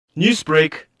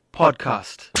Newsbreak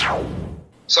Podcast.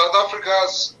 South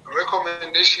Africa's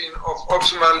recommendation of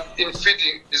optimal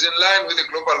infeeding is in line with the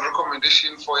global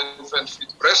recommendation for infant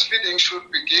feeding. Breastfeeding should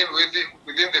begin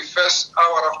within the first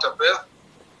hour after birth,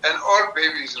 and all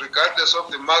babies, regardless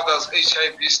of the mother's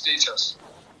HIV status,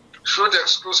 should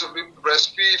exclusively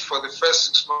breastfeed for the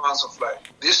first 6 months of life.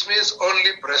 This means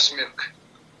only breast milk,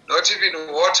 not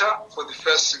even water for the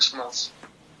first 6 months.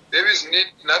 Babies need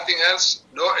nothing else,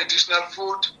 no additional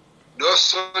food, no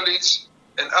solids,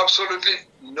 and absolutely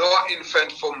no infant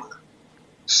formula.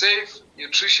 Safe,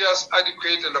 nutritious,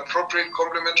 adequate, and appropriate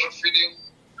complementary feeding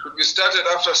should be started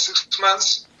after 6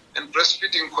 months and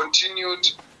breastfeeding continued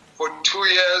for 2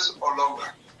 years or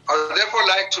longer. I would therefore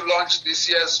like to launch this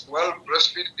year's World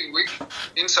Breastfeeding Week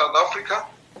in South Africa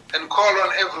and call on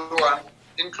everyone,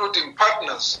 including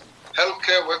partners,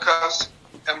 healthcare workers,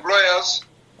 employers,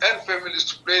 and families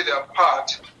to play their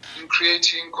part in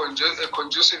creating a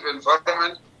conducive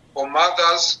environment for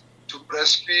mothers to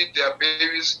breastfeed their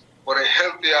babies for a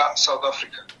healthier South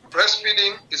Africa.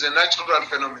 Breastfeeding is a natural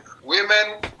phenomenon.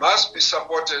 Women must be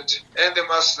supported, and they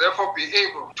must therefore be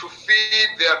able to feed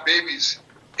their babies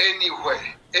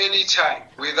anywhere, anytime,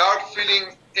 without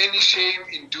feeling any shame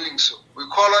in doing so. We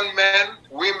call on men,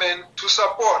 women to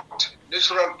support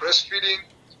natural breastfeeding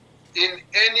in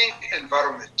any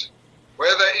environment,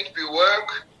 whether it be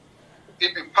work,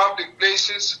 it be public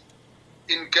places,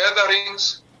 in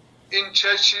gatherings, in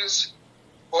churches,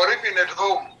 or even at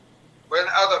home when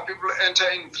other people enter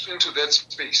into that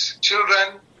space.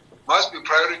 Children must be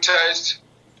prioritized,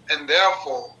 and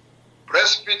therefore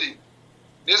breastfeeding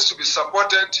needs to be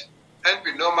supported and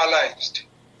be normalized.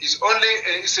 It's the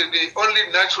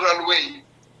only natural way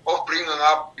of bringing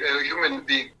up a human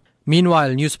being. Meanwhile,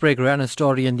 Newsbreak ran a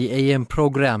story in the AM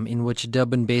program in which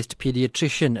Durban-based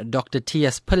pediatrician Dr.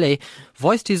 T.S. Pillay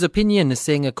voiced his opinion,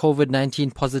 saying a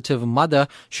COVID-19 positive mother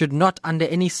should not under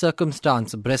any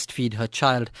circumstance breastfeed her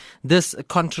child. This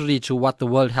contrary to what the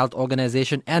World Health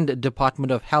Organization and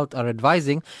Department of Health are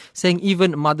advising, saying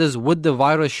even mothers with the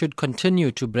virus should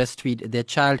continue to breastfeed their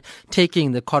child,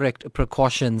 taking the correct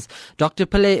precautions. Dr.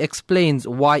 Pillay explains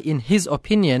why, in his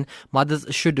opinion, mothers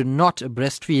should not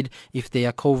breastfeed if they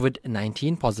are COVID-19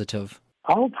 positive.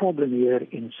 Our problem here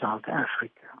in South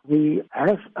Africa, we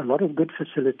have a lot of good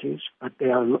facilities, but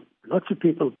there are lots of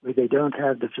people where they don't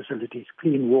have the facilities,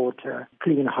 clean water,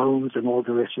 clean homes, and all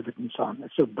the rest of it and so on.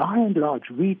 So by and large,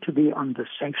 we, to be on the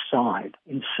safe side,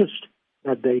 insist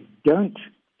that they don't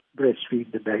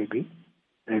breastfeed the baby,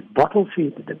 they bottle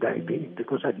feed the baby,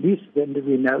 because at least then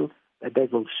we know that they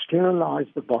will sterilize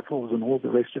the bottles and all the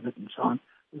rest of it and so on.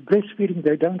 Breastfeeding,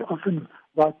 they don't often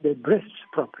wipe their breasts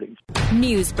properly.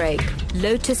 Newsbreak,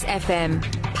 Lotus FM,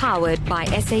 powered by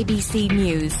SABC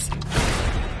News.